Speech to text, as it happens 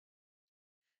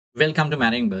Welcome to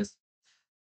MarinEngBase.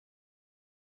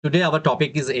 Today our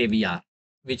topic is AVR,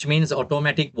 which means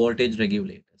automatic voltage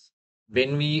regulators.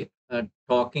 When we are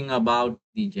talking about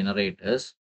the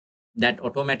generators, that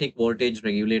automatic voltage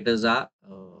regulators are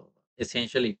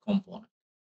essentially component.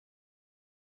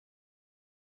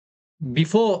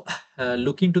 Before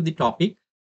looking to the topic,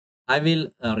 I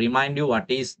will remind you what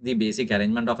is the basic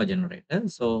arrangement of a generator.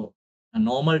 So, a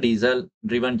normal diesel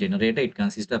driven generator, it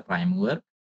consists of prime mover.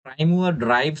 Prime mover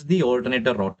drives the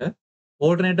alternator rotor.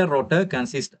 Alternator rotor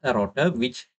consists a rotor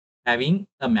which having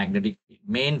a magnetic field,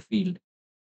 main field.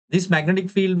 This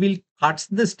magnetic field will cuts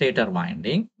the stator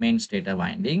winding, main stator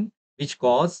winding, which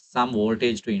cause some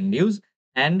voltage to induce,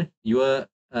 and your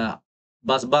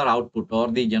bus bar output or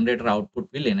the generator output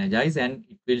will energize, and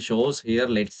it will shows here.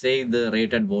 Let's say the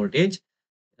rated voltage.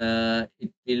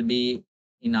 It will be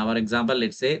in our example.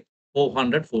 Let's say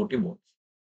 440 volts.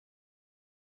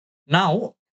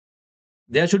 Now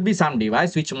there should be some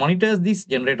device which monitors this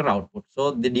generator output.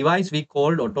 So the device we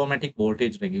called automatic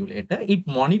voltage regulator, it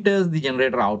monitors the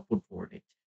generator output voltage.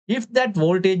 If that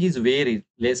voltage is very,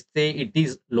 let's say it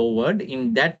is lowered,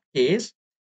 in that case,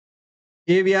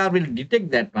 AVR will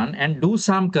detect that one and do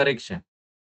some correction.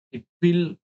 It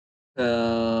will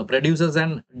produces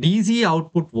an DC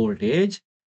output voltage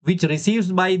which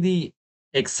receives by the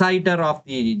exciter of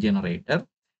the generator,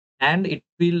 and it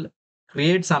will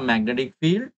create some magnetic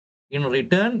field. In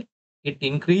return, it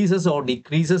increases or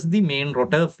decreases the main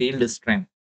rotor field strength.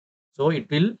 So it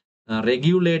will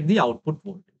regulate the output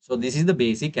voltage. So this is the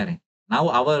basic arrangement. Now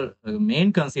our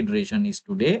main consideration is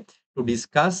today to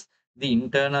discuss the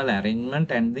internal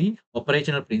arrangement and the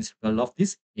operational principle of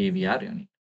this AVR unit.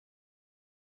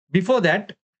 Before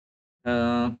that,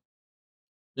 uh,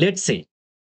 let's say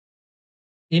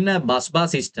in a bus bar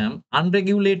system,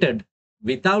 unregulated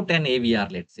without an AVR,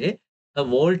 let's say a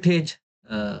voltage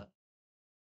uh,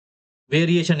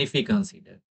 variation, if we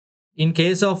consider in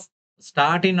case of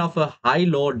starting of a high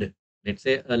load, let's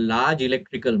say a large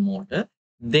electrical motor,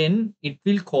 then it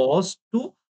will cause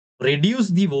to reduce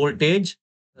the voltage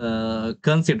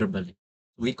considerably.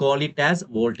 We call it as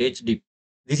voltage dip.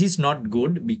 This is not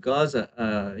good because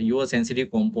your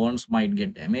sensitive components might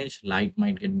get damaged, light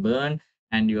might get burned,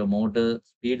 and your motor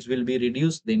speeds will be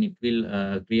reduced. Then it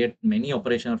will create many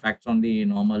operational facts on the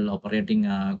normal operating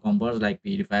components like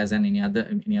purifiers and any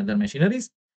other machineries.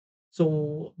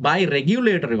 So by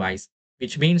regulatory wise,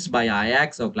 which means by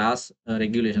IACS or class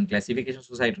regulation, classification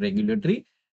society regulatory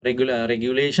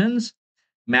regulations,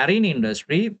 marine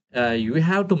industry, you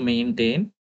have to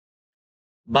maintain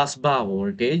bus bar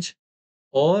voltage,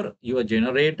 or your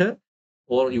generator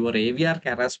or your AVR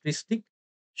characteristic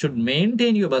should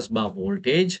maintain your bus bar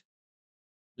voltage.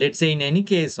 Let's say in any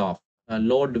case of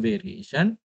load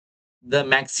variation, the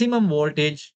maximum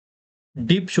voltage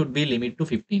dip should be limited to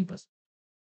 15%,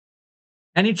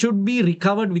 and it should be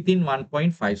recovered within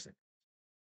 1.5 seconds.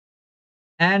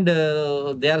 And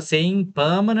they are saying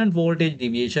permanent voltage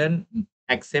deviation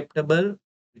acceptable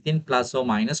within plus or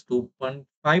minus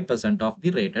 2.5% of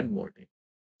the rated voltage.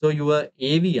 So your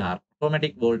AVR,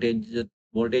 automatic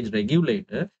voltage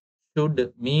regulator,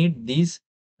 should meet this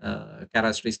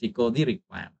characteristic or the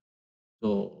requirement.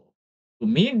 So to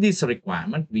meet this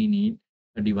requirement, we need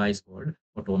a device called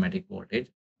automatic voltage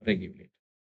regulator.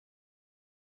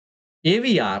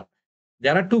 AVR,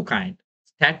 there are two kinds: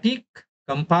 static,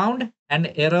 compound,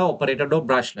 and error operated or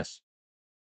brushless.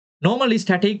 Normally,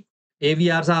 static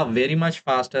AVRs are very much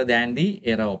faster than the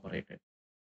error operated.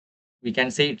 We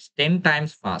can say it's 10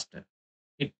 times faster.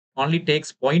 It only takes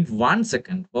zero point 0.1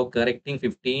 second for correcting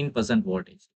 15%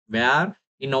 voltage, where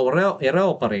in error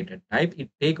operated type, it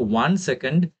take 1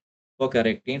 second for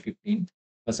correcting 15%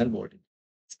 voltage.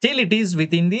 Still, it is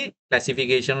within the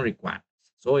classification requirements.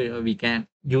 So we can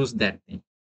use that thing.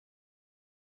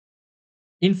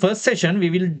 In first session, we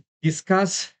will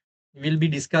be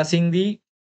discussing the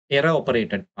error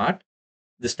operated part.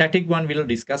 The static one we'll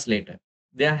discuss later.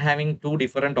 They are having two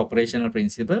different operational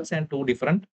principles and two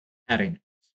different arrangements.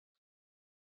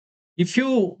 If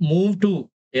you move to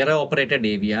error operated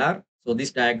AVR, so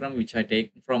this diagram which I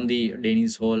take from the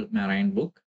Dennis Hall Marine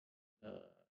book, uh,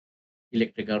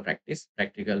 electrical practice,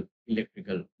 practical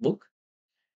electrical book,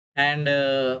 and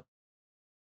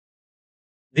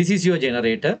this is your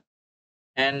generator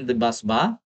and the bus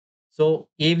bar. So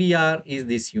AVR is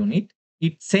this unit.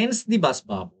 It sends the bus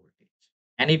bar voltage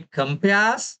and it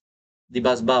compares the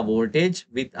bus bar voltage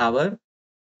with our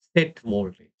set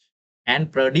voltage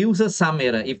and produces some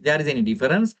error. If there is any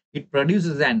difference, it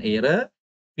produces an error,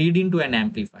 feed into an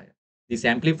amplifier. This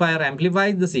amplifier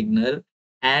amplifies the signal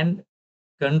and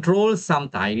controls some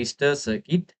thyristor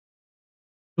circuit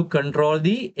to control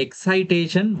the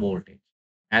excitation voltage.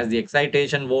 As the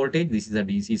excitation voltage, this is a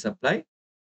DC supply,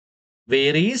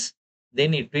 varies,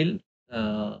 then it will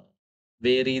uh,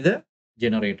 vary the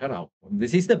generator output.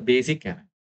 This is the basic arrangement.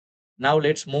 Now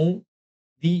let's move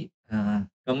the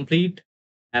complete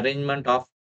arrangement of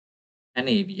an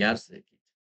AVR circuit.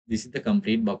 This is the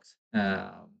complete block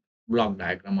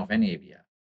diagram of an AVR.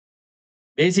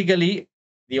 Basically,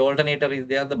 the alternator is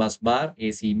there, the bus bar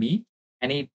ACB,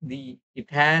 and it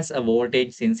has a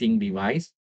voltage sensing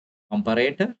device,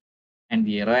 comparator, and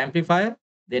the error amplifier.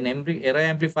 Then every error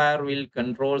amplifier will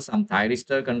control some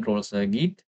thyristor control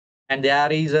circuit, and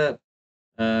there is a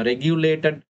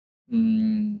regulated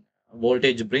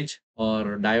voltage bridge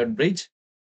or diode bridge,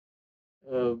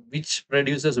 which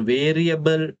produces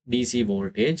variable DC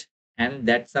voltage, and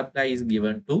that supply is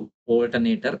given to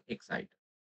alternator exciter.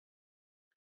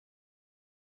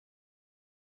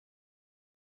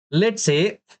 Let's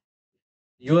say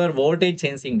your voltage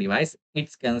sensing device,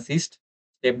 it consists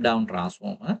step down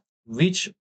transformer, which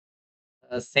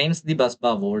sends the bus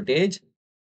bar voltage.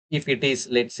 If it is,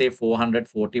 let's say,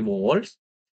 440 volts,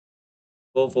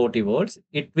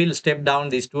 it will step down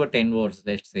this to a 10 volts,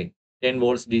 let's say 10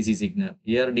 volts DC signal.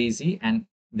 Here DC, and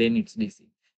then it's DC.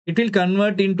 It will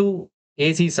convert into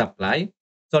AC supply.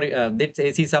 Sorry, that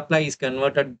AC supply is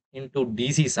converted into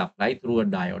DC supply through a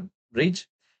diode bridge,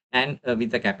 and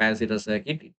with a capacitor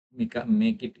circuit,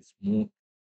 make it smooth.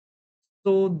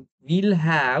 So we'll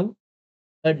have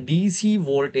a DC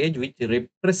voltage which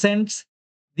represents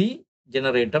the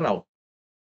generator out.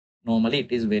 Normally,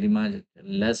 it is very much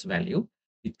less value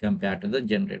with compared to the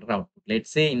generator output.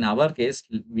 Let's say in our case,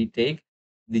 we take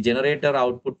the generator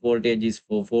output voltage is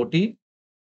 440,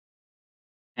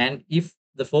 and if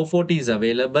the 440 is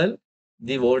available,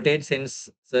 the voltage sense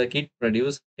circuit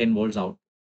produce 10 volts out.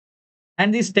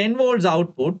 And this 10 volts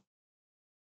output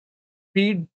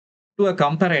feed to a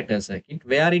comparator circuit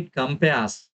where it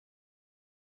compares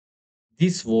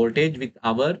this voltage with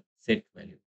our set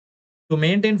value. To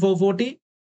maintain 440,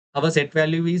 our set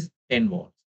value is 10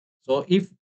 volts. So if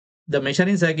the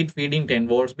measuring circuit feeding 10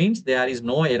 volts means there is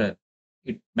no error.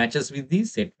 It matches with the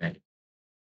set value.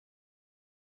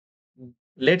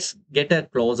 Let's get a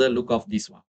closer look of this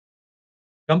one.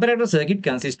 Comparator circuit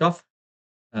consists of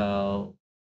uh,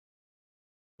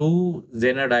 two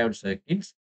Zener diode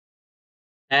circuits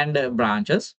and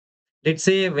branches. Let's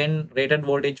say when rated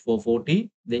voltage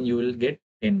 440, then you will get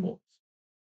 10 volts.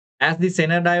 As the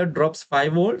Zener diode drops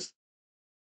 5 volts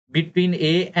between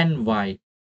A and Y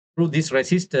through this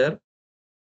resistor,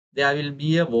 there will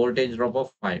be a voltage drop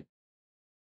of 5.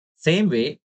 Same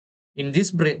way, in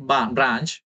this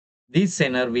branch, this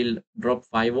Zener will drop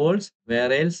 5 volts,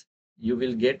 whereas you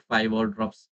will get 5 volt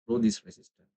drops through this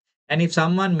resistor. And if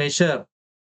someone measure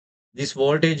this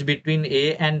voltage between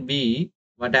A and B,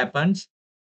 what happens?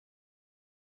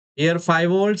 Here 5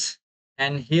 volts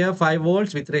and here 5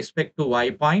 volts with respect to Y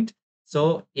point.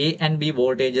 So A and B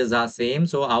voltages are same.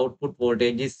 So output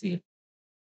voltage is same.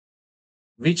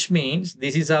 Which means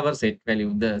this is our set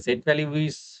value. The set value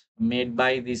is made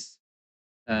by this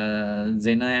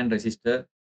Zener and resistor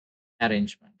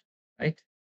arrangement, right?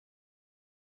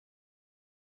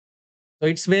 So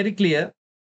it's very clear.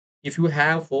 If you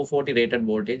have 440 rated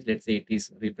voltage, let's say it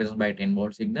is represented by 10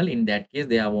 volt signal, in that case,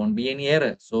 there won't be any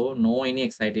error. So no any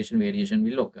excitation variation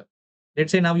will occur.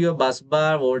 Let's say now your bus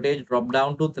bar voltage drop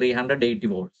down to 380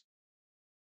 volts,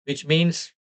 which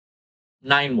means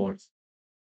 9 volts.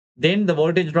 Then the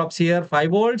voltage drops here 5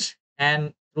 volts,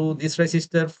 and through this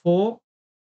resistor 4,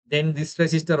 then this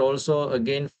resistor also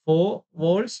again 4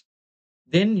 volts.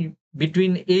 Then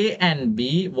between A and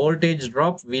B, voltage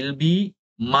drop will be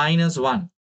minus 1,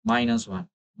 minus 1,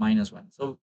 minus 1.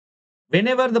 So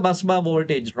whenever the bus bar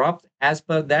voltage drops, as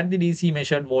per that the DC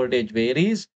measured voltage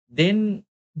varies, then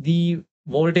the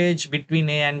voltage between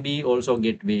A and B also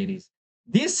get varies.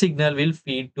 This signal will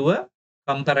feed to a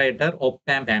comparator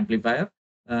op-amp amplifier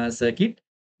circuit.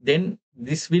 Then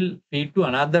this will feed to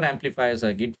another amplifier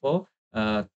circuit for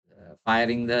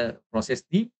firing the process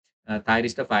the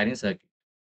thyristor firing circuit.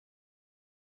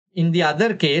 In the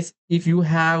other case, if you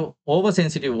have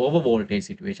oversensitive over voltage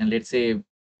situation, let's say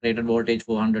rated voltage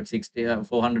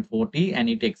 440 and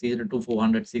it exceeded to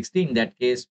 460, in that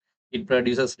case it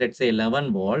produces, let's say,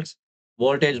 11 volts.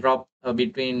 Voltage drop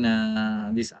between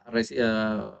this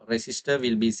resistor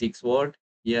will be 6 volt.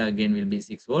 Here again will be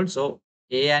 6 volt. So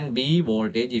A and B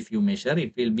voltage, if you measure,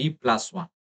 it will be plus 1.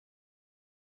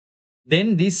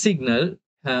 Then this signal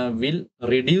will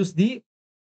reduce the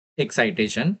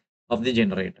excitation of the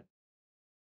generator.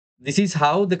 This is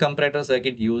how the comparator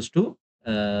circuit used to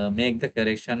make the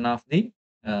correction of the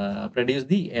produce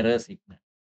the error signal.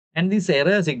 And this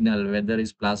error signal, whether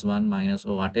it's plus one, minus,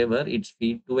 or whatever, it's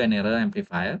feed to an error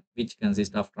amplifier, which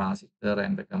consists of transistor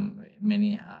and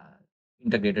many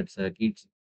integrated circuits,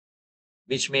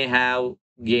 which may have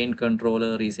gain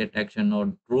controller, reset action,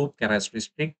 or group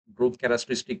characteristic. Group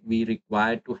characteristic we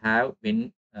require to have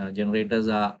when generators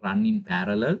are run in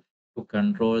parallel to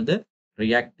control the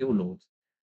reactive loads.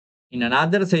 In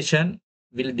another session,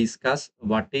 we'll discuss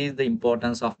what is the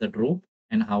importance of the group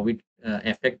and how it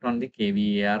affect on the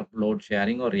KVAR load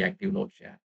sharing or reactive load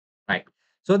share. Right.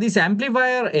 So this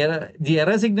amplifier error, the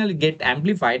error signal get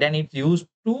amplified and it's used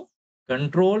to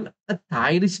control a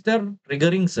thyristor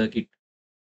triggering circuit.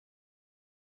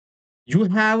 You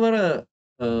have a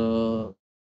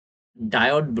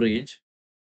diode bridge.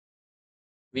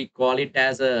 We call it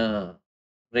as a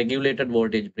regulated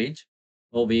voltage bridge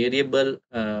or variable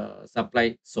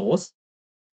supply source.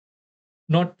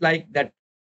 Not like that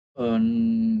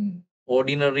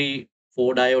ordinary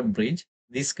 4 diode bridge.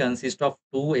 This consists of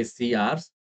two SCRs.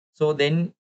 So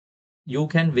then you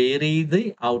can vary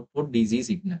the output DC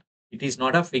signal. It is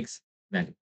not a fixed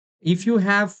value. If you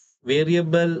have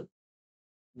variable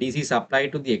DC supply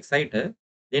to the exciter,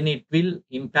 then it will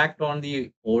impact on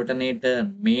the alternator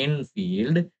main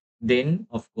field. Then,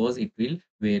 of course, it will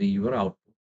vary your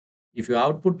output. If your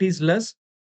output is less,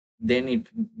 then it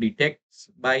detects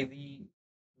by the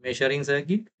measuring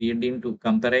circuit, feed into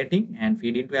comparating and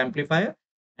feed into amplifier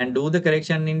and do the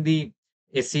correction in the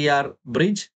SCR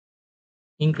bridge,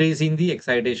 increasing the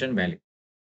excitation value,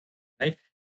 right?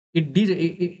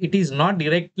 It is not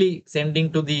directly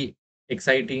sending to the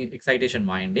excitation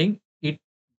winding. It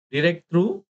direct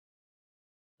through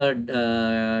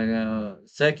a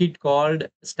circuit called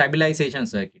stabilization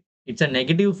circuit. It's a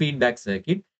negative feedback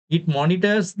circuit. It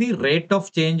monitors the rate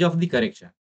of change of the correction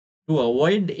to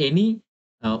avoid any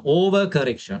over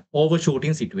correction,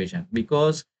 overshooting situation,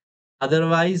 because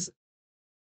otherwise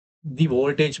the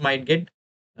voltage might get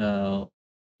uh,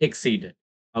 exceeded.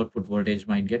 Output voltage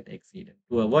might get exceeded.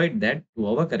 To avoid that, to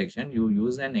overcorrection, you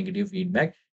use a negative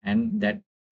feedback, and that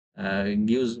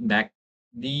gives back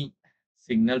the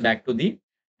signal back to the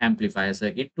amplifier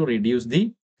circuit to reduce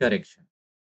the correction.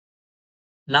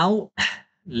 Now,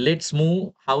 let's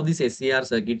move how this SCR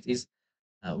circuit is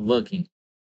working.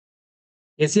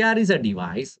 SCR is a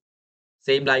device,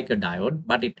 same like a diode,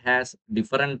 but it has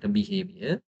different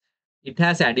behavior. It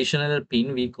has additional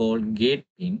pin we call gate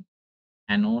pin,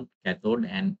 anode, cathode,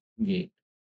 and gate.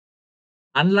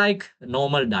 Unlike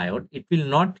normal diode, it will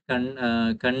not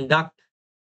conduct,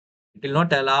 it will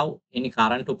not allow any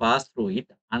current to pass through it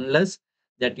unless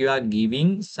that you are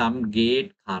giving some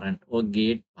gate current or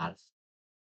gate pulse.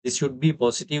 This should be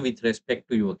positive with respect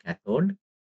to your cathode,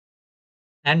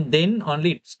 and then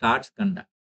only it starts conduct.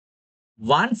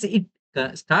 Once it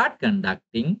start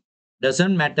conducting,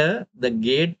 doesn't matter the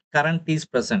gate current is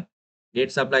present,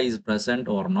 gate supply is present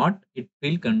or not, it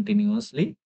will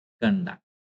continuously conduct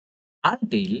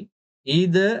until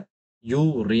either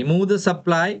you remove the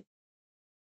supply,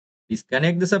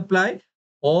 disconnect the supply,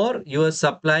 or your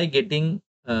supply getting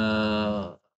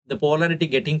the polarity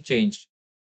getting changed,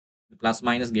 the plus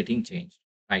minus getting changed,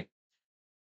 right?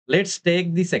 Let's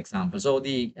take this example. So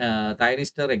the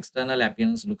thyristor external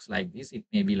appearance looks like this. It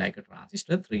may be like a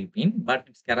transistor, 3 pin, but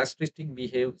its characteristic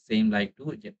behave same like to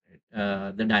the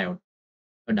diode,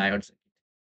 a diode circuit.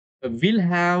 We'll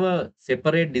have a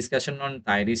separate discussion on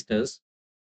thyristors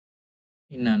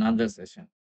in another session.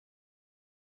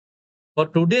 For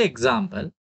today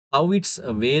example, how it's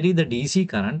vary the DC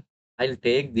current, I'll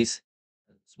take this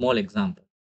small example.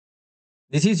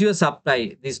 This is your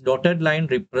supply. This dotted line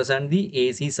represent the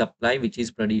AC supply which is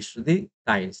produced to the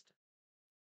thyristor.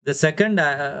 The second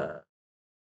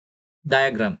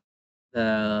diagram,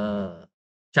 the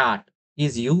chart,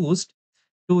 is used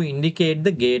to indicate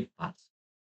the gate pulse.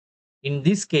 In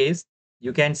this case,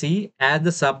 you can see as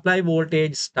the supply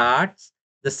voltage starts,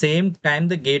 the same time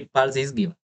the gate pulse is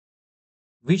given,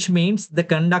 which means the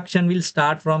conduction will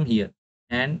start from here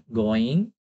and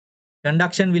going.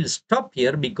 Conduction will stop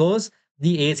here because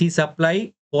the AC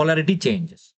supply polarity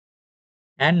changes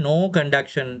and no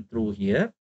conduction through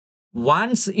here.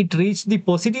 Once it reaches the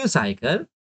positive cycle,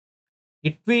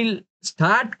 it will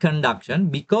start conduction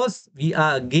because we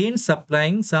are again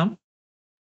supplying some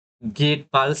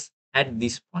gate pulse at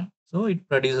this point. So it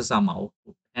produces some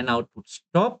output, and output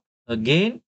stop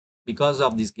again because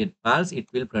of this gate pulse,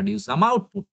 it will produce some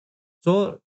output.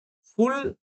 So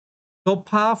full top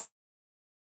half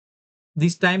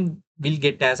this time will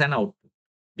get as an output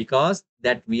because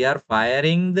that we are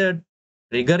firing the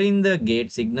triggering the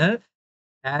gate signal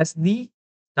as the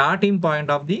starting point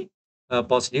of the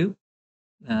positive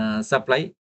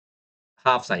supply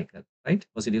half cycle. right?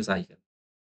 Positive cycle.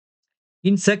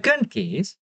 In second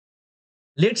case,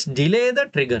 let's delay the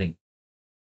triggering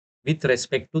with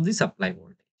respect to the supply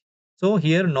voltage. So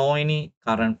here no any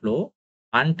current flow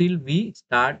until we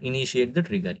start initiate the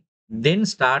triggering. Then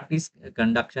start is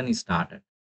conduction is started.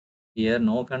 Here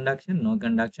no conduction, no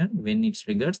conduction. When it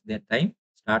triggers, that time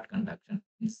start conduction.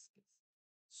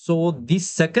 So this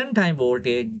second time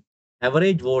voltage,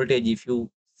 average voltage, if you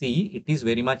see, it is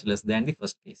very much less than the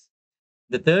first case.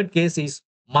 The third case is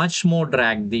much more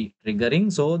drag the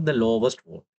triggering, so the lowest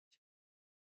voltage.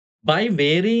 By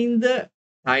varying the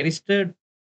thyristor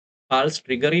pulse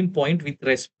triggering point with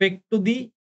respect to the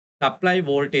supply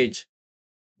voltage,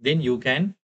 then you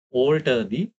can alter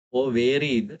the or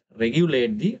vary the,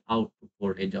 regulate the output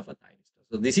voltage of a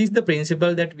thyristor. So this is the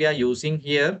principle that we are using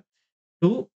here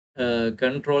to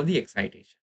control the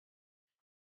excitation.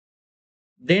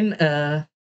 Then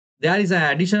there is an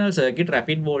additional circuit,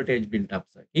 rapid voltage built-up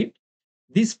circuit.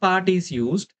 This part is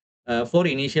used for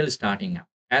initial starting up.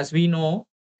 As we know,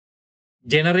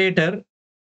 generator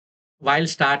while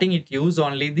starting it use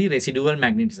only the residual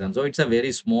magnetism, so it's a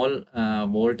very small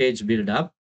voltage build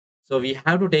up, so we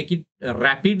have to take it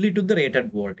rapidly to the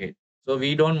rated voltage. So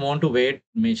we don't want to wait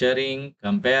measuring,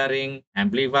 comparing,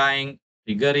 amplifying,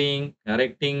 triggering,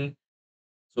 correcting.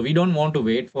 So we don't want to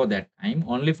wait for that time.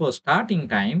 Only for starting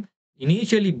time,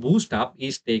 initially boost up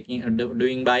is taking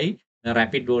doing by a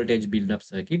rapid voltage build up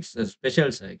circuits, a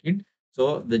special circuit.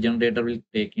 So the generator will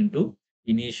take into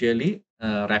initially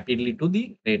rapidly to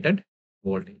the rated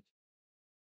voltage.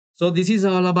 So this is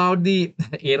all about the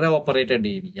era operated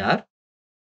AVR.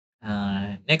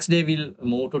 Next day we'll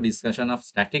move to discussion of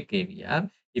static AVR.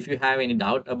 If you have any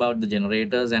doubt about the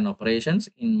generators and operations,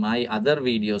 in my other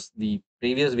videos, the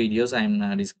previous videos,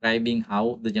 I'm describing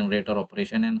how the generator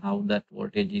operation and how that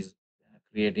voltage is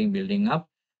creating, building up.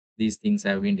 These things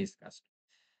have been discussed.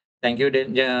 Thank you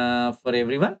for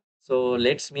everyone. So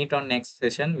let's meet on next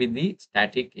session with the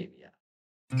static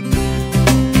AVR.